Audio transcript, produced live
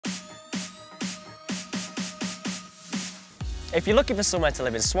If you're looking for somewhere to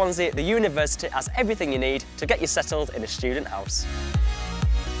live in Swansea, the university has everything you need to get you settled in a student house.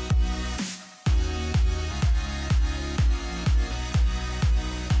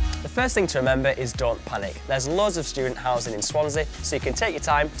 The first thing to remember is don't panic. There's loads of student housing in Swansea, so you can take your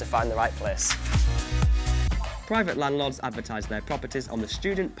time to find the right place. Private landlords advertise their properties on the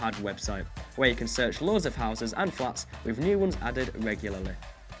Student Pad website, where you can search loads of houses and flats with new ones added regularly.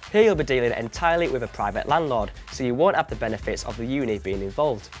 Here you'll be dealing entirely with a private landlord, so you won't have the benefits of the uni being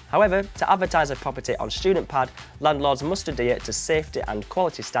involved. However, to advertise a property on Student Pad, landlords must adhere to safety and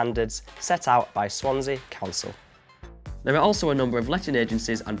quality standards set out by Swansea Council. There are also a number of letting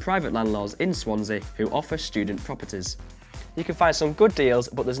agencies and private landlords in Swansea who offer student properties. You can find some good deals,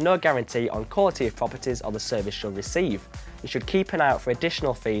 but there's no guarantee on quality of properties or the service you'll receive. You should keep an eye out for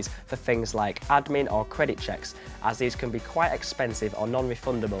additional fees for things like admin or credit checks, as these can be quite expensive or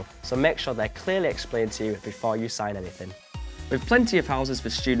non-refundable, so make sure they're clearly explained to you before you sign anything. With plenty of houses for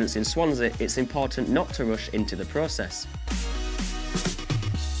students in Swansea, it's important not to rush into the process.